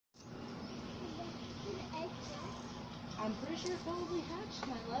I'm pretty sure it's probably hatched,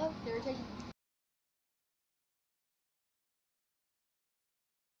 my love. They're taking...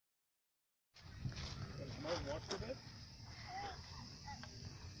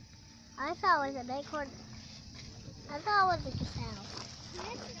 I thought it was a bighorn. I thought it was a gazelle.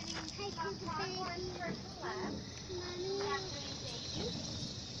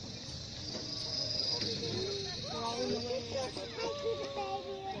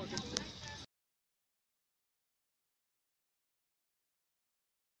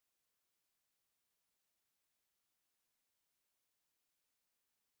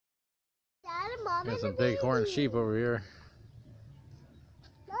 Got some big horned sheep over here.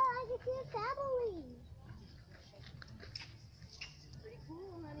 Look, I can see a family. Pretty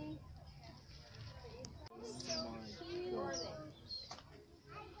cool, honey.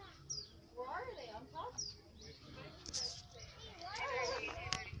 Where are they? On top?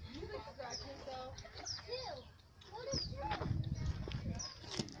 You could scratch yourself.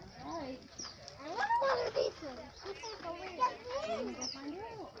 Alright. I wonder what are these ones. I'm gonna go find out.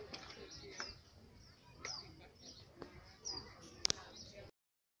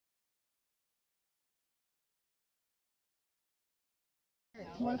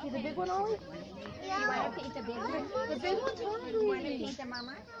 You want to see the big one, Ollie? Yeah. You want to feed the big one? The big one's hungry. You want to feed the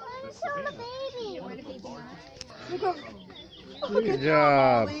mama? I want to show the baby. You want to feed the mama? Good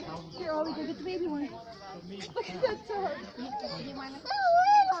job. Here, Ollie, go get the baby one. Look at that dog. You want to? So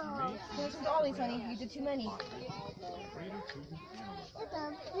little. This is Ollie's, honey. You did too many. It's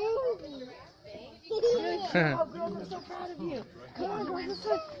a baby. Good job, girls. I'm so proud of you. Come on, girls. Let's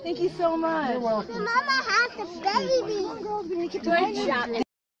go. Thank you so much. You're welcome. The mama has the baby. Come on, girls. We're going to get the Good baby. job.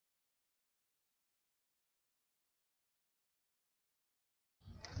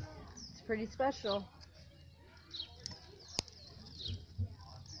 It's pretty special.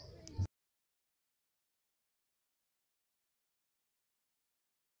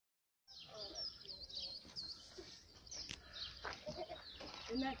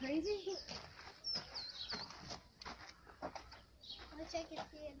 Isn't that crazy? I wish I could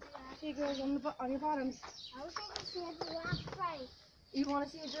see a giraffe. Hey, girls, on your bottoms. I wish I could see a giraffe fight. You want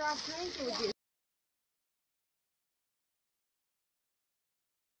to see a giraffe train? So yeah.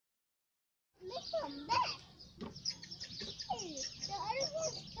 Look at that. Hey, the other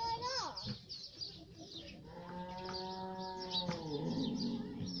one's cut off.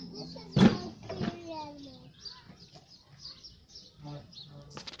 This is my favorite animal.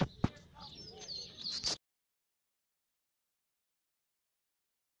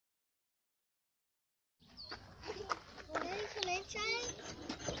 Daddy, can I try it?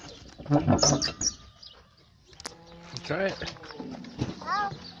 Try it. Oh.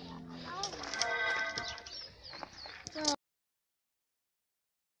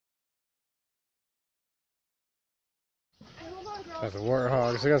 Got the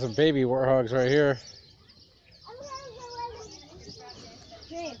warthogs. I got some baby warthogs right here.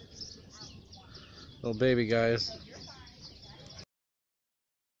 Hey. Little baby guys.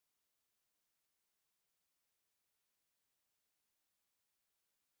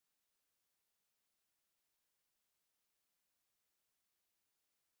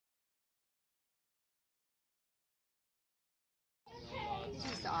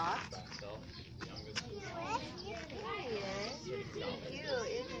 Too soft. He is. Cute,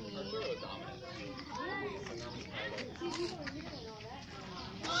 isn't he?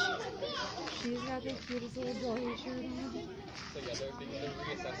 She's got the cutest little boy shirt on.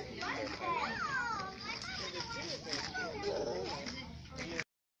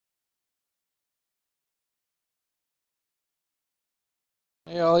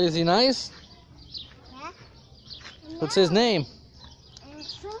 Hey, Ollie, is he nice? Yeah. What's his name?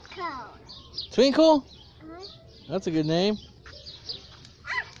 It's Twinkle. Twinkle? Uh-huh. That's a good name.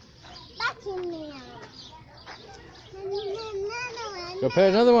 That's in there. Go pet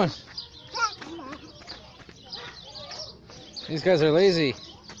another one. These guys are lazy.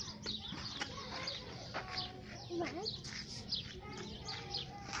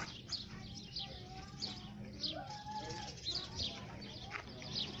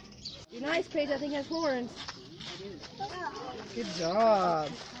 Be nice, Paige. I think it has horns. Good job.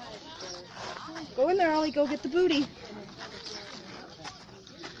 Go in there, Ollie. Go get the booty.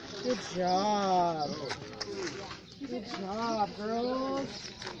 Good job. Good job, girls.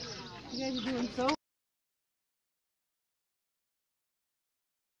 You guys are doing so.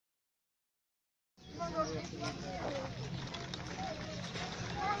 Come on,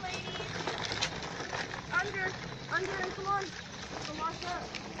 ladies. Under, and come on. Come wash up.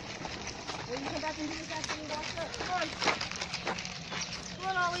 Well, you come back and do this after you wash up. Come on. Come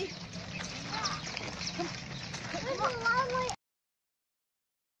on, Ollie. Come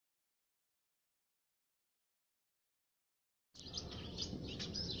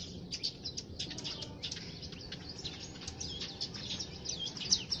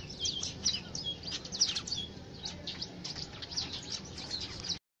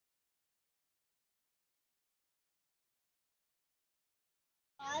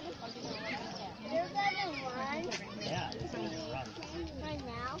They're gonna run. Yeah, it's going to run. Right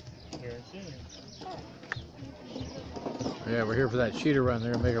now. Here soon. Yeah, we're here for that cheetah run.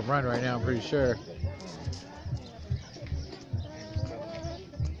 They're gonna make a run right now, I'm pretty sure.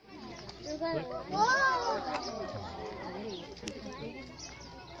 They're gonna run. Whoa!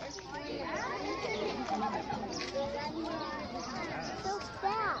 So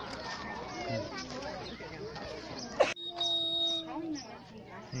fast.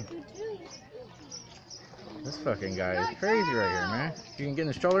 This fucking guy is crazy right here, man. You can get in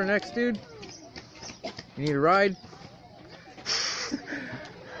the stroller next, dude? You need a ride?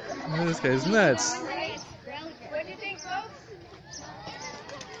 This guy's nuts. What do you think, folks?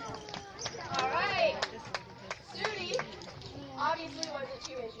 All right. Sudi obviously wasn't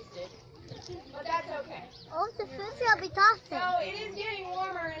too interested, but that's okay. Oh, the food's gonna be tossing. So it is getting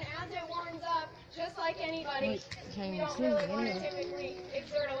warmer, and as it warms up, just like anybody, we don't really want to typically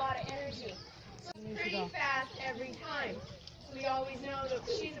exert a lot of energy. So it's pretty fast every time. So we always know that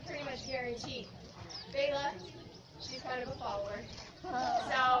she's a pretty much guarantee. Bayla, she's kind of a follower.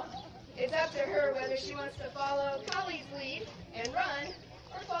 So it's up to her whether she wants to follow Kali's lead and run,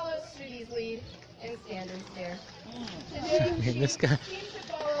 or follow Sudi's lead and stand and stare. Today, Hey, this guy. she seems to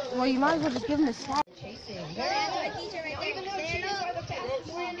follow. Well, you might as well just give him a sack. Chasing. Even though cheetahs are the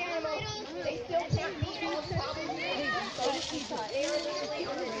fastest land animals, they still can't beat all the problems. So they are literally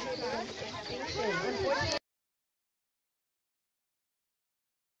on the verge of extinction. Unfortunately,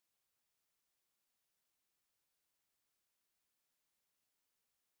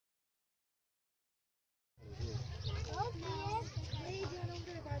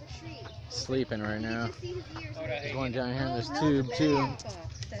 Sleeping right now. There's one down here in this tube, too.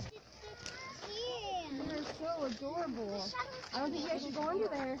 They're so adorable. I don't think you guys should go under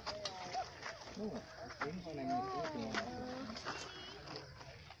there.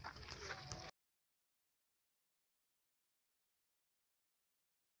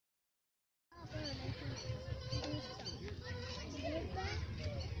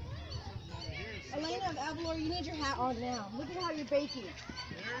 Elena of Avalor, you need your hat on now. Look at how you're baking. There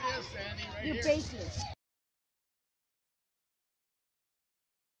it is, Sandy, right You're here. baking.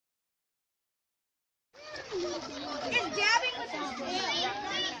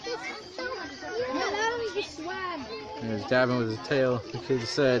 He's dabbing with his tail. The kid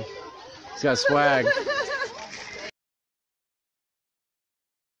said he's got swag.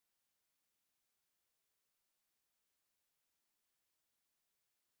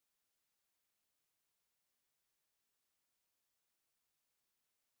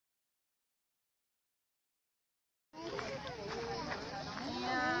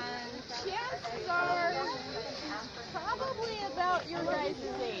 Chances are probably about your guys'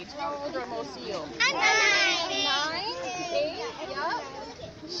 age. How old are most of you? 9, 8, yep.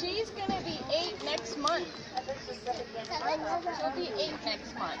 She's gonna be 8 next month. She'll be 8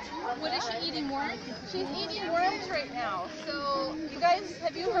 next month. What is she eating, worms? She's eating worms right now. So, you guys,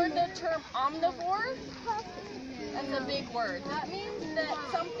 have you heard the term omnivore? That's a big word. That means that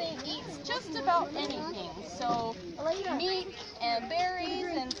something eats just about anything. So, meat and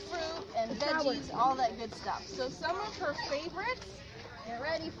berries and fruit and veggies, all that good stuff. So, some of her favorites, get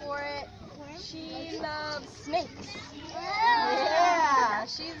ready for it. She loves snakes. Yeah,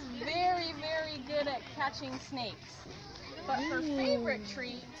 she's very, very good at catching snakes. But her favorite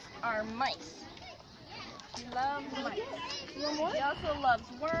treats are mice. She loves mice. She also loves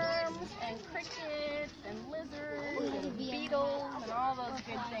worms and crickets and lizards and beetles and all those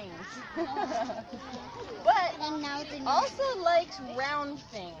good things. But also likes round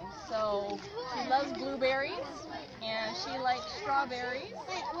things. So she loves blueberries and she likes strawberries.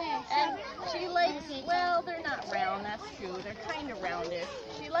 And she likes, well, they're not round, that's true. They're kind of roundish.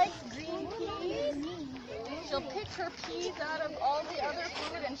 She likes green peas. She'll pick her peas out of all the other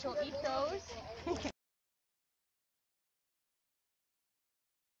food and she'll eat those.